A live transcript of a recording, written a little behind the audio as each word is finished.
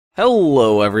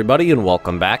Hello everybody and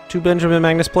welcome back to Benjamin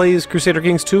Magnus Plays Crusader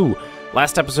Kings 2.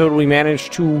 Last episode we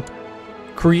managed to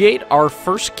create our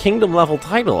first kingdom level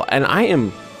title, and I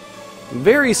am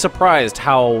very surprised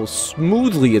how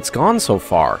smoothly it's gone so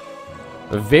far.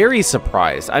 Very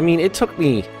surprised. I mean, it took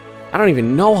me, I don't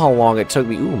even know how long it took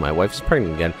me. Ooh, my wife is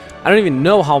pregnant again. I don't even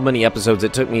know how many episodes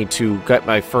it took me to get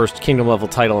my first kingdom level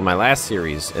title in my last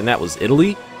series, and that was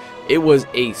Italy. It was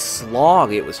a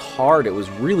slog, it was hard, it was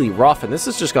really rough, and this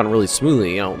has just gone really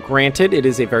smoothly. You know, granted, it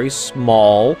is a very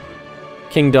small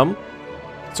kingdom.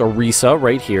 It's Orisa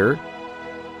right here.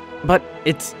 But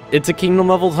it's a kingdom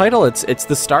level title. It's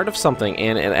the start of something,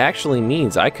 and it actually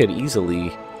means I could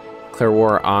easily declare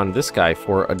war on this guy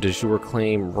for a de jure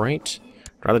claim, right?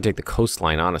 I'd rather take the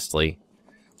coastline, honestly.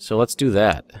 So let's do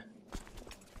that.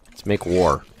 Let's make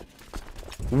war.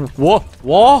 Whoa!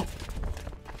 Whoa!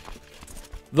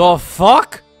 The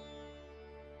fuck?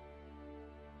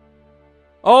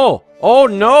 Oh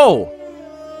no!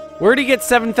 Where'd he get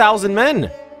 7,000 men?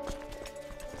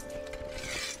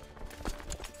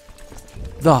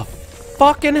 The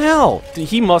fucking hell?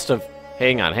 He must have...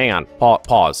 Hang on.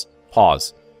 Pause.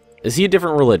 Is he a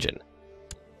different religion?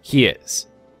 He is.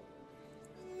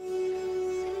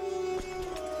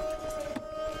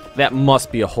 That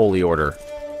must be a holy order.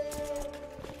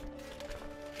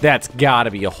 That's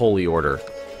gotta be a holy order.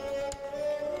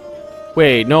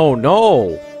 Wait, no.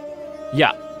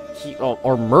 Yeah,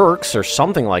 or mercs or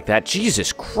something like that.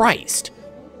 Jesus Christ.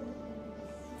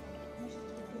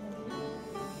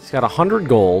 He's got 100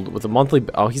 gold with a monthly...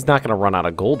 Oh, he's not going to run out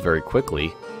of gold very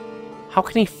quickly. How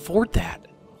can he afford that?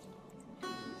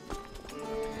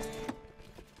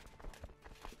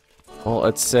 Well,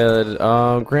 it said,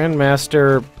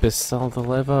 Grandmaster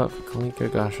Bisaldaleva Kalinka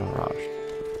Gasharaj.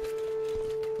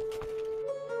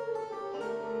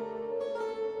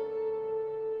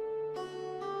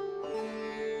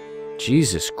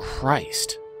 Jesus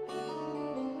Christ.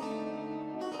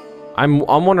 I'm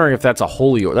wondering if that's a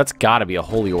holy order. That's gotta be a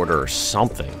holy order or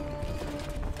something.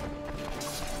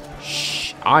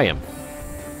 Shh, I am...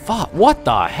 Fuck, what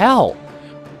the hell?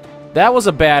 That was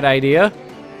a bad idea.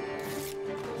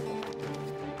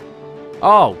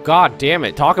 Oh, god damn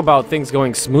it. Talk about things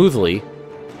going smoothly.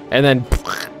 And then,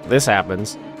 this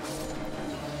happens.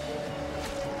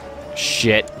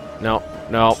 Shit. No.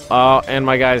 Oh, and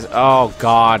my guys... Oh,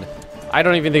 god. I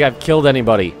don't even think I've killed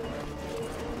anybody.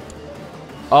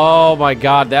 Oh my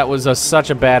god, that was such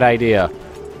a bad idea.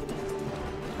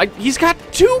 He's got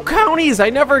 2 counties! I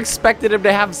never expected him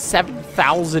to have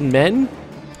 7,000 men.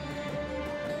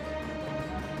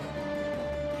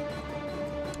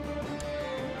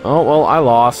 Oh, well, I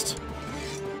lost.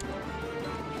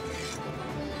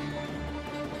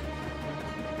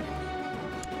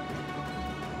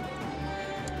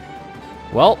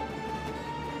 Well...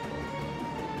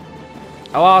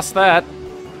 I lost that.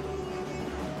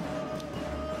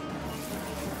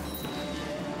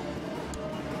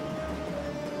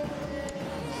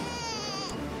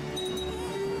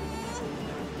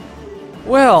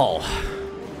 Well,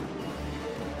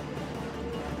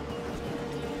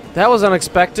 that was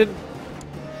unexpected.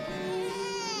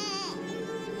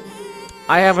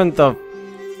 I haven't the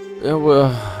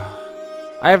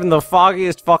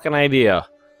foggiest fucking idea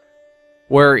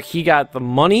where he got the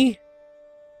money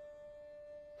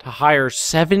to hire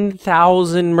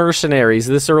 7,000 mercenaries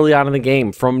this early on in the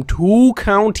game from 2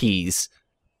 counties.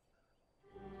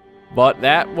 But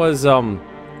that was an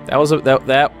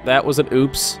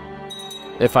oops,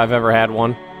 if I've ever had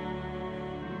one.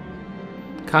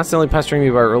 Constantly pestering me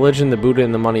about religion, the Buddha,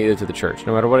 and the money to the church.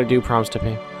 No matter what I do, promise to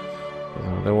pay.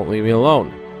 They won't leave me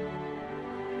alone.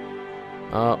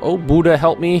 Oh, Buddha,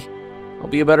 help me. I'll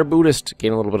be a better Buddhist.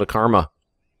 Gain a little bit of karma.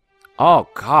 Oh,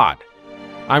 God.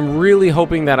 I'm really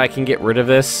hoping that I can get rid of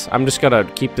this. I'm just gonna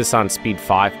keep this on speed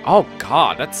 5. Oh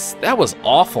God, that was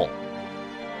awful.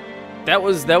 That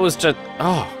was just,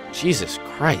 oh, Jesus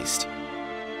Christ.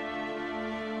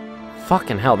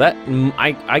 Fucking hell, that,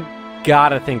 I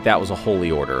gotta think that was a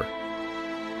holy order.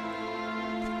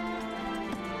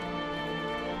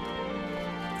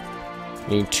 I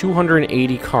need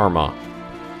 280 karma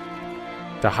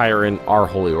to hire in our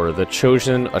holy order, the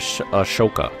chosen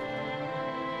Ashoka.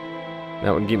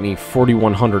 That would give me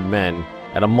 4,100 men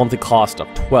at a monthly cost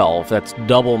of 12. That's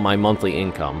double my monthly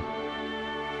income.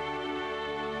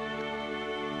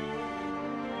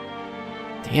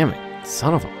 Damn it,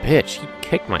 son of a bitch. He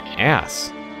kicked my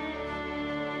ass.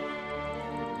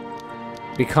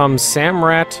 Becomes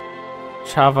Samrat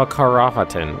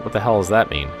Chavakaravatin. What the hell does that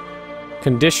mean?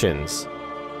 Conditions.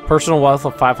 Personal wealth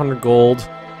of 500 gold.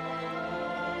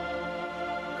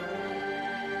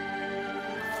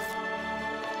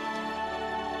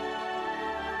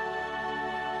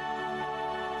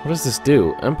 What does this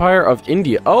do? Empire of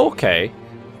India. Oh, okay.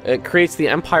 It creates the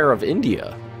Empire of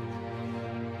India.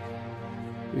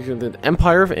 The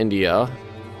Empire of India.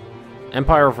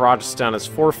 Empire of Rajasthan is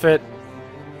forfeit.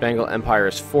 Bengal Empire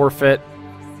is forfeit.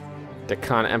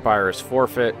 Deccan Empire is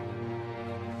forfeit.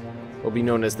 Will be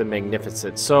known as the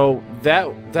Magnificent. So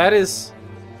that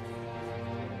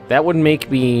would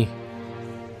make me.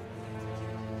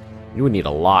 You would need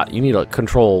a lot. You need to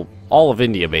control all of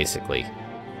India, basically.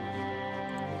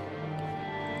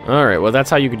 Alright, well that's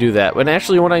how you could do that. But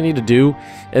actually what I need to do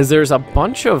is there's a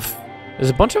bunch of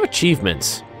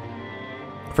achievements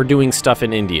for doing stuff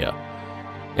in India.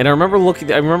 And I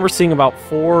remember seeing about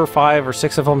 4 or 5 or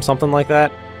 6 of them, something like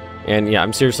that. And yeah,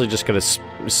 I'm seriously just gonna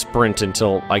sprint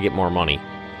until I get more money.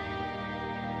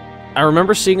 I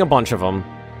remember seeing a bunch of them.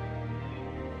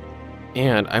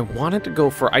 And I wanted to go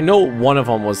for... I know one of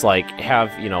them was like,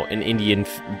 have, you know, an Indian...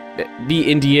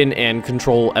 Be Indian and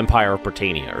control Empire of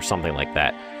Britannia or something like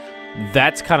that.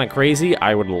 That's kind of crazy.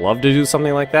 I would love to do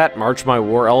something like that. March my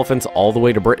war elephants all the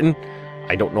way to Britain.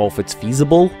 I don't know if it's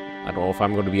feasible. I don't know if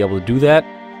I'm going to be able to do that.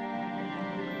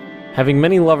 Having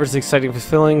many lovers is exciting,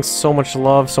 fulfilling. So much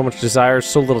love, so much desire,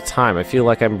 so little time. I feel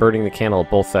like I'm burning the candle at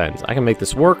both ends. I can make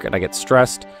this work, and I get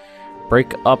stressed.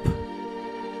 Break up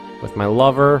with my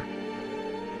lover...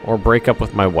 Or break up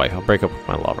with my wife. I'll break up with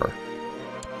my lover.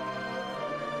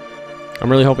 I'm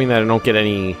really hoping that I don't get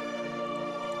any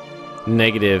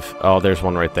negative... Oh, there's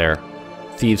one right there.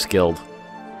 Thieves Guild.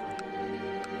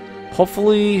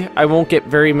 Hopefully, I won't get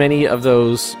very many of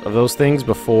those things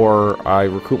before I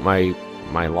recoup my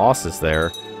losses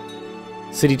there.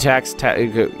 City tax,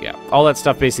 yeah. All that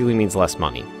stuff basically means less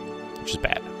money, which is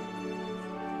bad.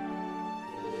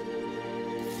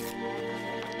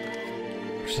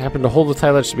 Just happened to hold the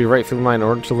title that should be rightfully mine in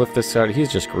order to lift this out.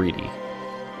 He's just greedy.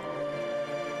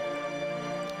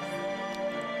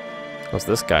 What's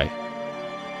this guy?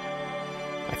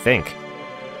 I think.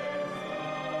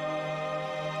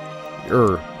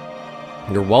 You're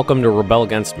welcome to rebel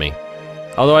against me.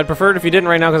 Although I'd prefer it if you didn't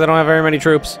right now because I don't have very many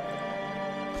troops.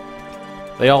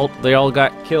 They all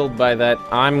got killed by that,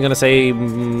 I'm gonna say,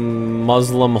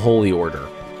 Muslim holy order.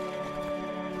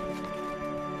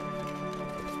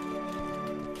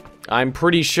 I'm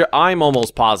pretty sure, I'm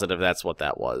almost positive that's what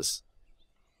that was.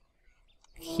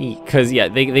 Because yeah,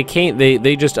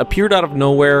 they just appeared out of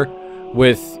nowhere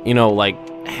with, you know, like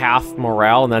half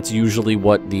morale, and that's usually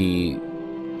what the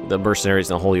mercenaries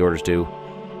and the holy orders do.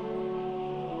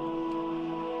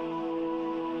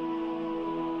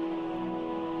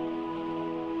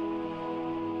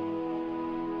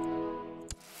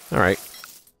 All right,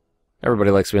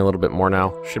 everybody likes me a little bit more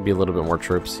now. Should be a little bit more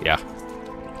troops. Yeah.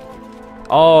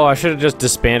 Oh, I should have just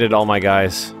disbanded all my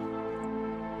guys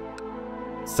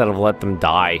instead of let them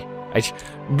die.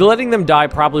 Letting them die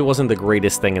probably wasn't the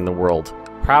greatest thing in the world.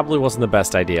 Probably wasn't the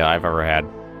best idea I've ever had.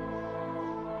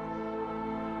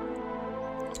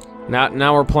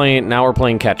 Now we're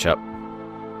playing catch up.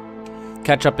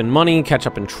 Catch up in money, catch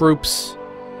up in troops.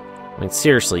 I mean,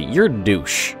 seriously, you're a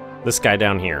douche. This guy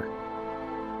down here.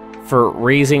 For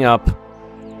raising up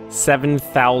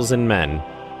 7,000 men.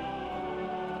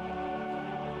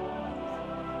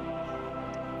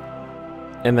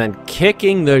 And then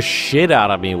kicking the shit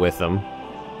out of me with them.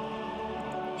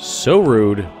 So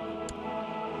rude.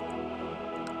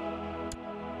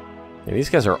 Yeah, these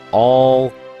guys are all...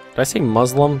 Did I say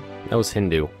Muslim? That was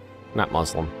Hindu, not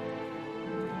Muslim.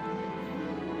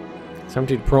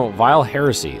 17 to promote vile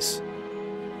heresies.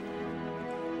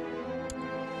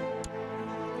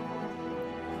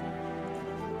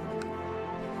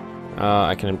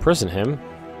 I can imprison him.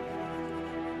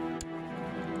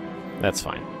 That's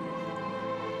fine.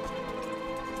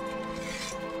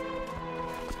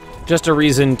 Just a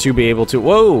reason to be able to...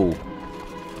 Whoa!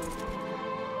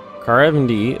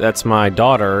 Karendi, that's my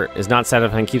daughter, is not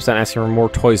satisfied and keeps on asking for more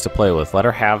toys to play with. Let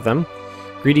her have them.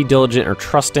 Greedy, diligent, or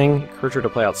trusting. Encourage her to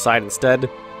play outside instead.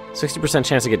 60%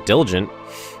 chance to get diligent.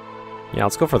 Yeah,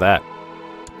 let's go for that.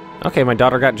 Okay, my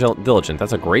daughter got diligent.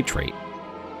 That's a great trait.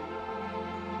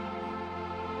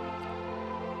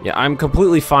 Yeah, I'm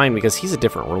completely fine because he's a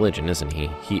different religion, isn't he?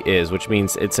 He is, which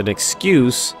means it's an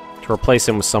excuse to replace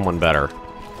him with someone better.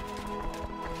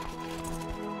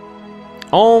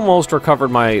 Almost recovered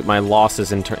my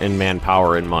losses in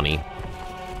manpower and money.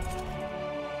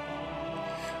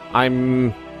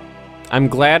 I'm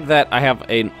glad that I have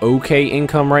an okay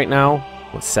income right now.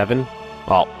 What, 7?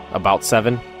 Well, about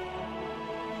 7.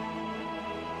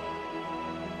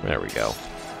 There we go.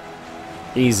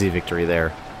 Easy victory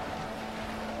there.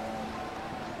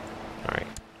 Alright.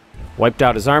 Wiped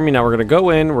out his army. Now we're going to go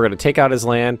in. We're going to take out his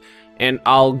land. And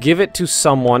I'll give it to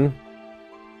someone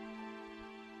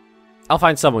I'll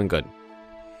find someone good.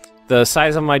 The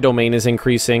size of my domain is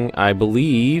increasing. I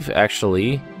believe,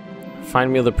 actually,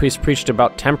 find me the priest preached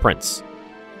about temperance.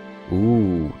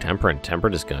 Ooh, temperate.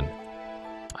 Temperate is good.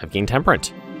 I've gained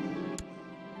temperate.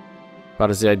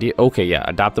 About is the idea. Okay, yeah.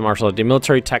 Adopt the martial art.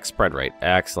 Military tech spread rate.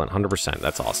 Excellent. 100%.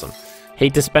 That's awesome.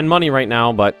 Hate to spend money right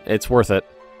now, but it's worth it.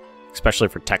 Especially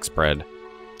for tech spread.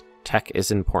 Tech is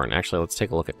important. Actually, let's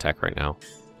take a look at tech right now.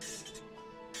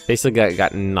 Basically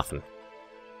got nothing.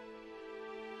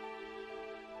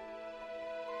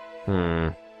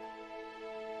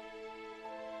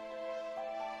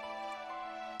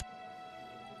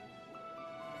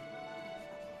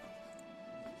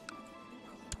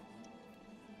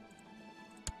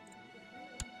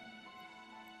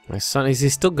 My son, is he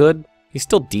still good? He's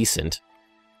still decent.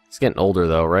 He's getting older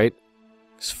though, right?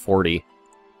 He's 40.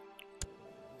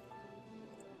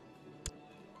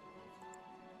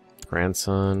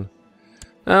 Grandson.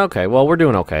 Okay, well, we're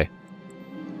doing okay.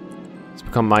 He's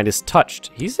become Midas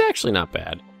touched. He's actually not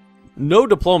bad. No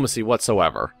diplomacy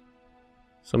whatsoever.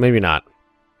 So maybe not.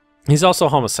 He's also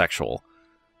homosexual.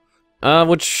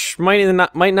 Which might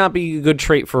not be a good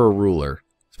trait for a ruler.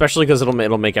 Especially because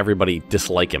it'll make everybody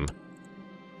dislike him.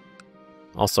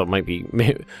 Also, might be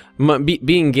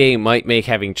being gay might make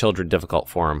having children difficult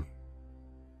for him.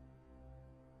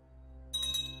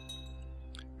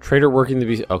 Trader working to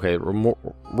be okay.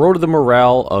 Road to the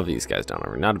morale of these guys down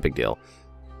over. Not a big deal.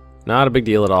 Not a big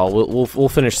deal at all. We'll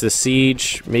finish this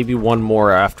siege. Maybe one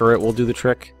more after it will do the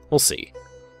trick. We'll see.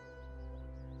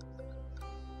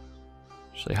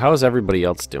 Actually, how is everybody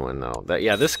else doing though?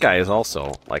 Yeah, this guy is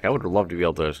also like I would love to be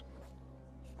able to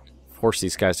force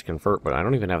these guys to convert, but I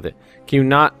don't even have the... Can you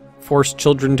not force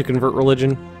children to convert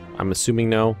religion? I'm assuming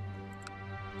no.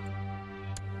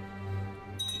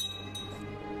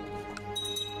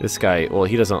 This guy, well,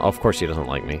 he doesn't... Of course he doesn't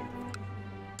like me.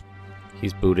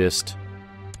 He's Buddhist.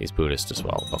 He's Buddhist as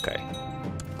well. Okay.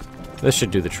 This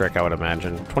should do the trick, I would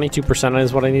imagine. 22%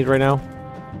 is what I need right now.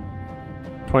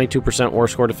 22% war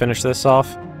score to finish this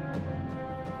off.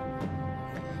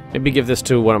 Maybe give this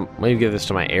to maybe give this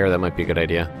to my heir. That might be a good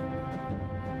idea.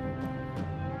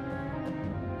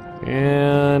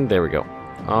 And there we go.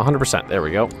 100%. There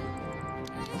we go.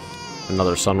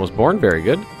 Another son was born. Very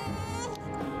good.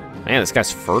 Man, this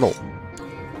guy's fertile.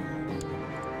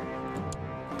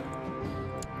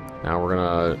 Now we're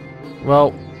gonna...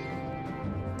 Well,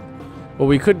 what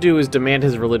we could do is demand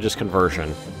his religious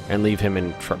conversion and leave him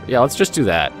in... Yeah, let's just do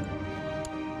that.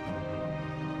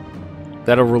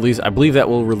 That'll release... I believe that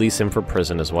will release him from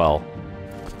prison as well.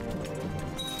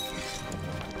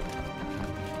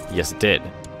 Yes, it did.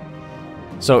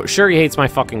 So, sure, he hates my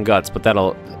fucking guts, but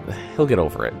he'll get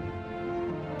over it.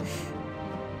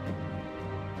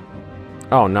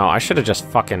 Oh, no, I should have just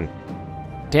fucking...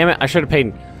 Damn it, I should have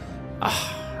paid...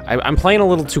 I'm playing a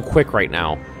little too quick right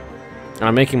now. And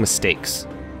I'm making mistakes.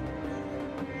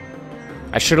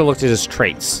 I should have looked at his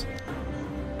traits.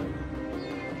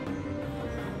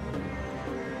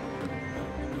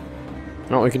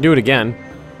 No, we can do it again.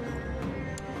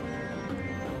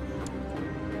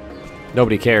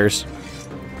 Nobody cares.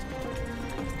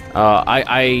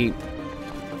 I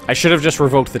should have just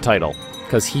revoked the title,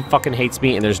 because he fucking hates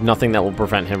me, and there's nothing that will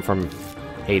prevent him from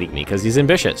hating me, because he's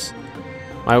ambitious.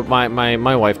 My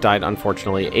wife died,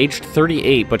 unfortunately, aged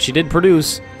 38, but she did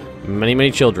produce many,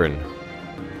 many children.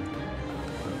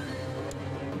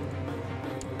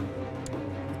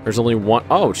 There's only one...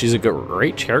 Oh, she's a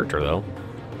great character, though.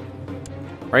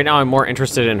 Right now, I'm more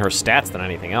interested in her stats than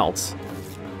anything else.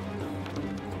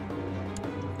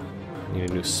 Need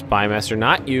a new spy master.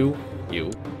 Not you.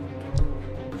 You.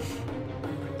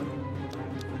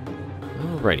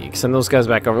 Alrighty, send those guys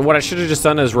back over. What I should have just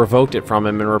done is revoked it from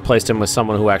him and replaced him with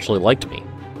someone who actually liked me.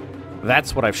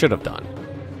 That's what I should have done.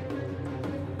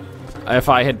 If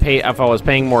I was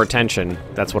paying more attention,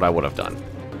 that's what I would have done.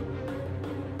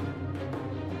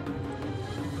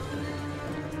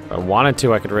 If I wanted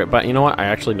to, I could, but you know what? I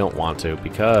actually don't want to,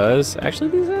 because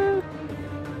actually these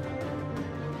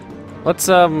let's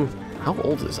how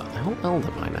old is I? How old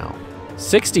am I now?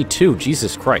 62.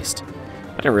 Jesus Christ!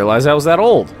 I didn't realize I was that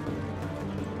old.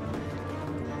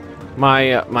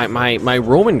 My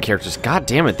Roman characters, god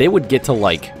damn it, they would get to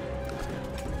like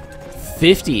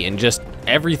 50 and just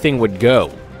everything would go.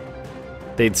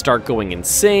 They'd start going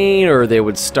insane, or they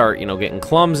would start, you know, getting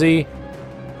clumsy.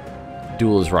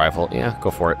 Duelist rifle, yeah,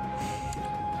 go for it.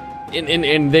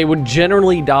 And they would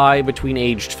generally die between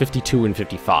aged 52 and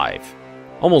 55.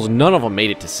 Almost none of them made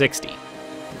it to 60.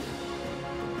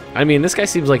 I mean, this guy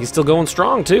seems like he's still going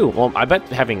strong too. Well, I bet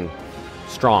having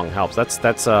strong helps. That's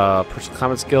personal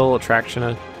combat skill,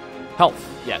 attraction,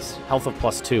 health. Yes, health of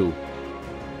 +2.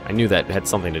 I knew that had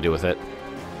something to do with it.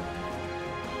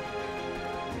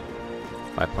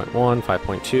 5.1,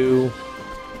 5.2.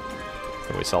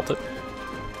 Can we salt it?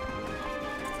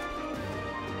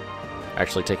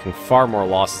 Actually taking far more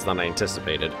losses than I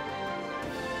anticipated.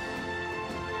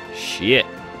 Shit.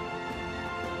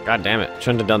 God damn it.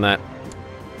 Shouldn't have done that.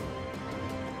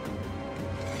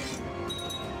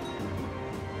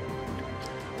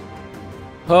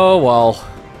 Oh, well.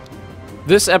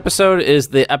 This episode is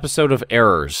the episode of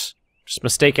errors. Just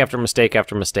mistake after mistake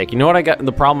after mistake. You know what I got?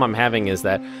 The problem I'm having is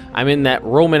that I'm in that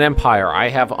Roman Empire. I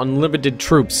have unlimited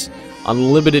troops,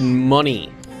 unlimited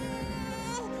money.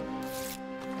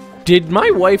 Did my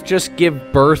wife just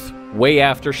give birth way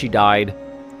after she died?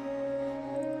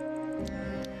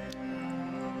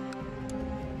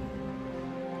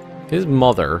 His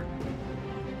mother.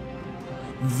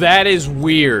 That is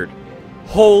weird.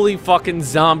 Holy fucking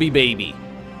zombie baby.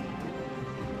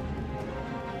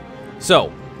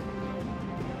 So,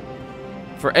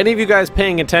 for any of you guys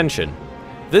paying attention,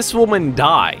 this woman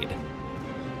died,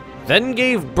 then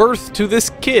gave birth to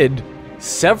this kid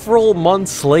several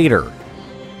months later.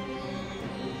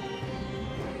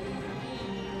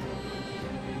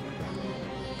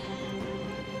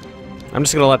 I'm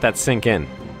just gonna let that sink in.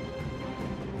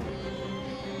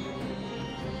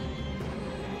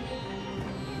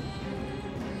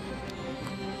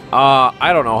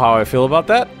 I don't know how I feel about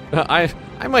that.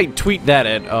 I might tweet that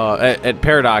at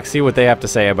Paradox, see what they have to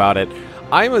say about it.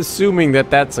 I'm assuming that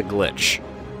that's a glitch.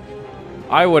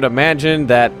 I would imagine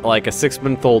that, like, a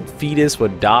 6-month-old fetus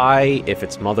would die if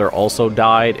its mother also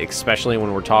died, especially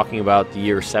when we're talking about the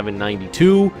year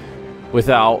 792,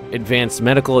 without advanced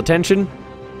medical attention.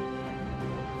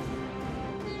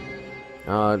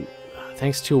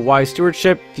 Thanks to wise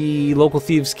stewardship, the local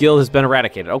thieves guild has been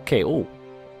eradicated. Okay, ooh.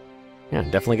 Yeah,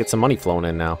 definitely get some money flowing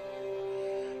in now.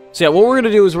 So yeah, what we're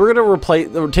gonna do is we're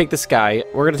gonna take this guy,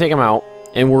 we're gonna take him out,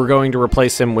 and we're going to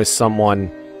replace him with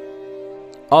someone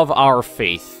of our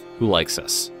faith who likes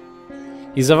us.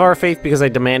 He's of our faith because I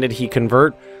demanded he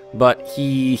convert, but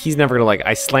he's never gonna like.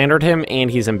 I slandered him, and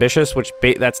he's ambitious, which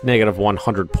that's negative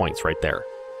 100 points right there.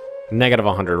 Negative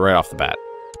 100 right off the bat.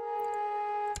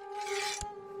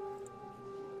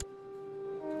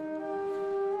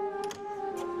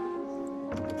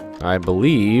 I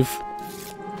believe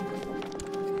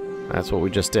that's what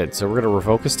we just did. So we're going to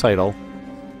revoke his title.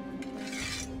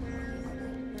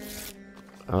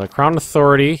 The Crown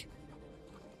Authority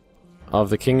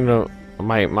of the Kingdom...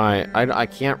 I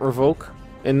can't revoke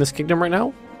in this kingdom right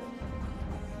now?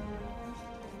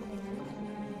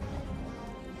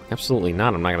 Absolutely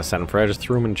not. I'm not going to set him free. I just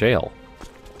threw him in jail.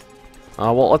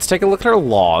 Well, let's take a look at our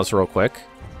laws real quick.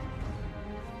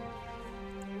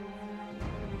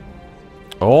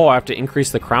 Oh, I have to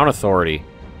increase the Crown Authority.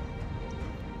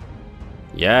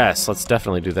 Yes, let's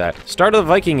definitely do that. Start of the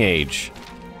Viking Age.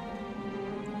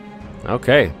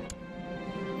 Okay.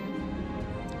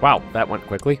 Wow, that went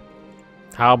quickly.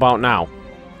 How about now?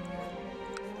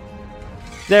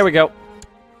 There we go.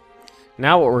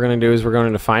 Now what we're going to do is we're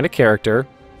going to find a character.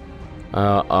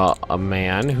 A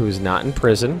man who's not in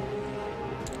prison.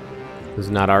 Who's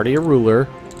not already a ruler.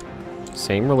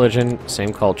 Same religion,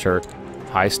 same culture.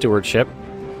 High stewardship.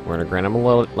 We're going to grant him a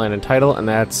land and title, and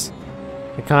that's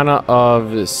Ikana of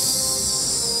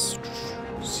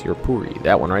Sirpuri.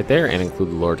 That one right there, and include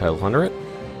the lord title under it.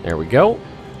 There we go.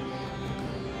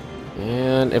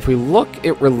 And if we look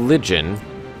at religion...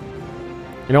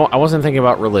 You know, I wasn't thinking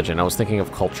about religion. I was thinking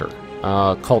of culture.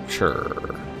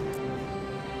 Culture.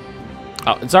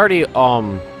 Oh, it's already,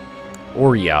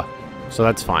 Orya, so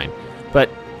that's fine. But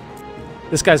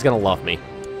this guy's gonna love me.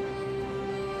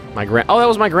 Oh, that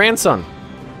was my grandson.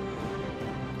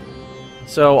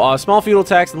 So, small feudal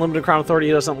tax and limited crown authority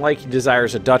he doesn't like. He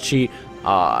desires a duchy.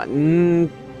 Don't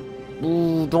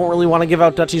really want to give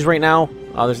out duchies right now.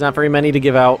 There's not very many to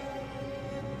give out.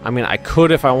 I mean, I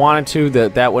could if I wanted to.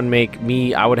 That would make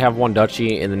me... I would have one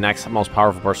duchy, and the next most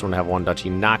powerful person would have one duchy.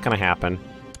 Not going to happen.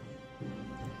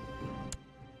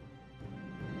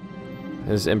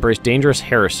 Is embrace dangerous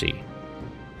heresy.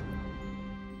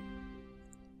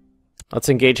 Let's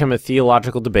engage him in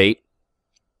theological debate.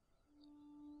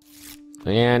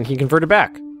 And he converted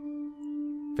back.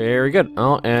 Very good.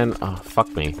 Oh, and... Oh, fuck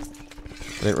me.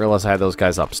 I didn't realize I had those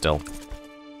guys up still.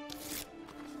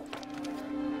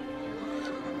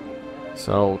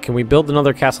 So, can we build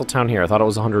another castle town here? I thought it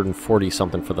was 140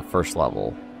 something for the first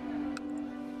level.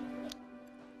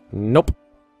 Nope.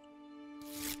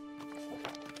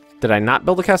 Did I not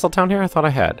build a castle town here? I thought I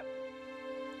had.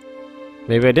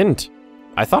 Maybe I didn't.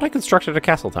 I thought I constructed a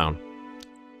castle town.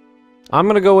 I'm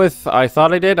gonna go with I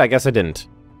thought I did, I guess I didn't.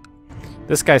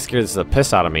 This guy scares the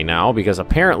piss out of me now, because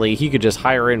apparently he could just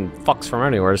hire in fucks from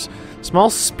anywhere. Small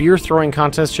spear throwing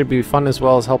contests should be fun, as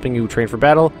well as helping you train for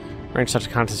battle. Arrange such a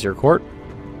contest to your court.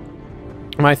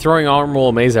 My throwing arm will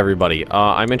amaze everybody.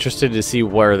 I'm interested to see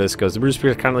where this goes. The Bruce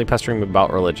Spear is kindly pestering me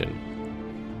about religion.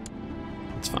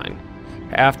 It's fine.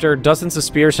 After dozens of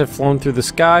spears have flown through the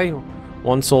sky,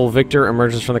 one sole victor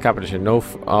emerges from the competition. No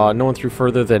one threw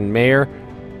further than Mayor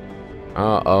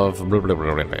of...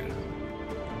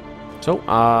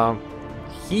 So,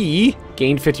 he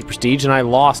gained 50 prestige, and I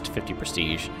lost 50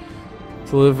 prestige.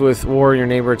 To live with war in your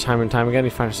neighbor time and time again,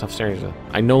 you find yourself staring.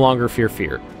 I no longer fear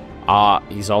fear.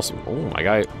 He's also... Oh my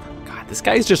god. God, this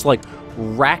guy's just, like,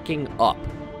 racking up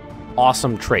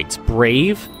awesome traits.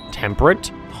 Brave,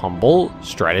 temperate, humble,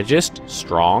 strategist,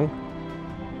 strong.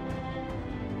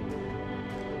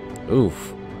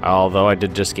 Oof. Although I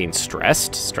did just gain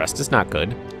stressed. Stressed is not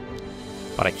good.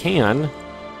 But I can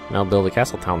now build a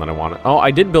castle town that I wanted. Oh,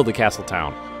 I did build a castle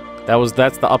town.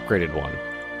 That's the upgraded one.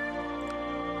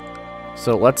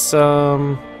 So let's,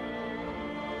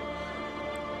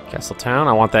 castle town,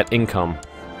 I want that income.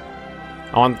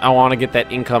 I want to get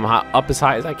that income up as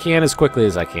high as I can, as quickly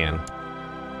as I can.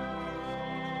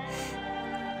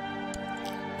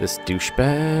 This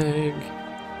douchebag.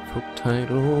 Folk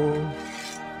title.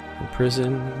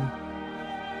 Imprison.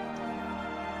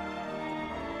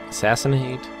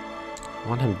 Assassinate. I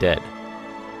want him dead.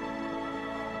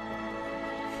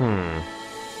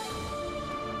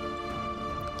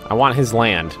 I want his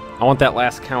land. I want that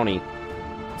last county.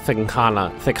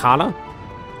 Thicana?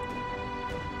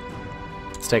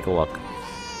 Let's take a look.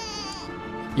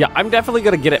 Yeah, I'm definitely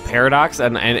gonna get at Paradox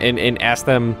and ask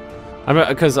them,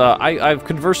 because I've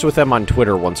conversed with them on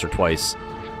Twitter once or twice.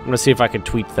 I'm gonna see if I can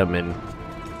tweet them and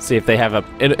see if they have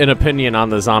an opinion on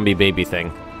the zombie baby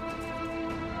thing.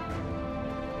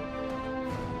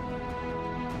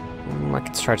 I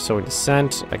could try sowing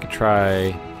dissent. I could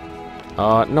try...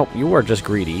 nope, you are just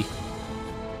greedy.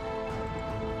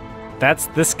 That's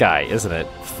this guy, isn't it?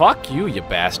 Fuck you, you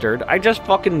bastard. I just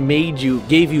fucking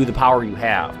gave you the power you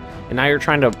have. And now you're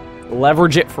trying to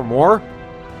leverage it for more?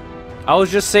 I was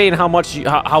just saying how much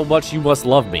you must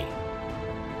love me.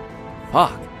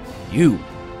 Fuck you,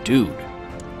 dude.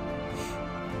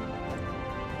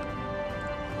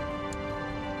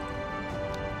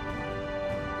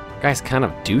 Guy's kind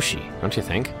of douchey, don't you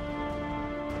think?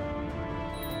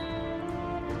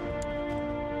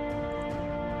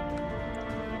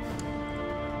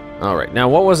 Alright, now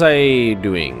what was I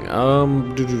doing? I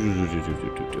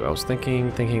was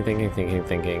thinking.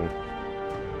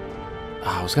 Oh,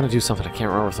 I was gonna do something, I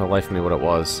can't remember for the life of me what it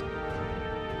was.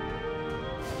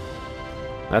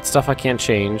 That stuff I can't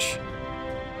change.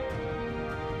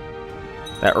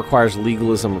 That requires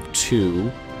legalism of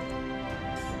 2.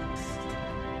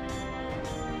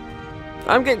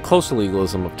 I'm getting close to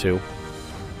legalism of 2.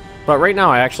 But right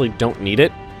now I actually don't need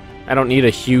it. I don't need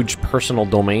a huge personal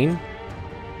domain.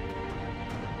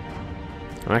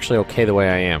 I'm actually okay the way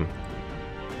I am.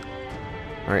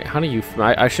 Alright, how do you...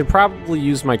 I should probably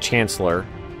use my Chancellor,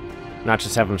 not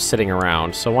just have him sitting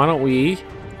around. So why don't we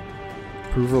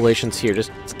improve relations here?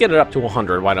 Let's get it up to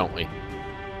 100, why don't we?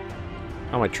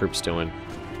 How are my troops doing?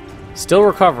 Still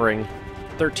recovering.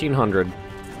 1,300.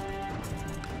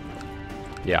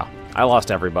 Yeah, I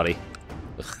lost everybody.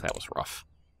 Ugh, that was rough.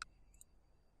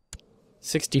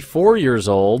 64 years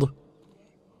old.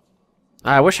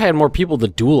 I wish I had more people to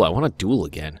duel. I want to duel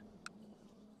again.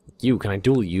 You, can I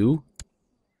duel you?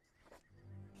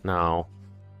 No.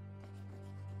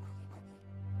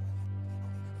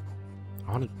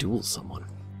 I want to duel someone.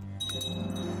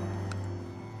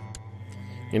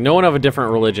 And no one of a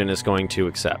different religion is going to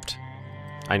accept.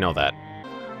 I know that.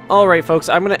 Alright, folks,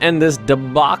 I'm going to end this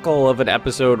debacle of an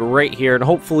episode right here, and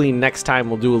hopefully next time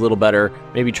we'll do a little better.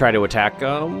 Maybe try to attack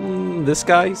this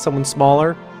guy, someone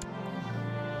smaller.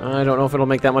 I don't know if it'll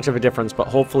make that much of a difference, but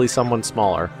hopefully someone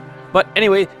smaller. But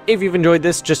anyway, if you've enjoyed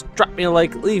this, just drop me a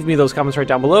like, leave me those comments right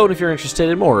down below, and if you're interested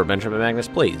in more Benjamin Magnus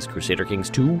Plays Crusader Kings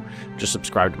 2, just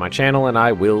subscribe to my channel, and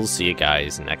I will see you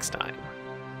guys next time.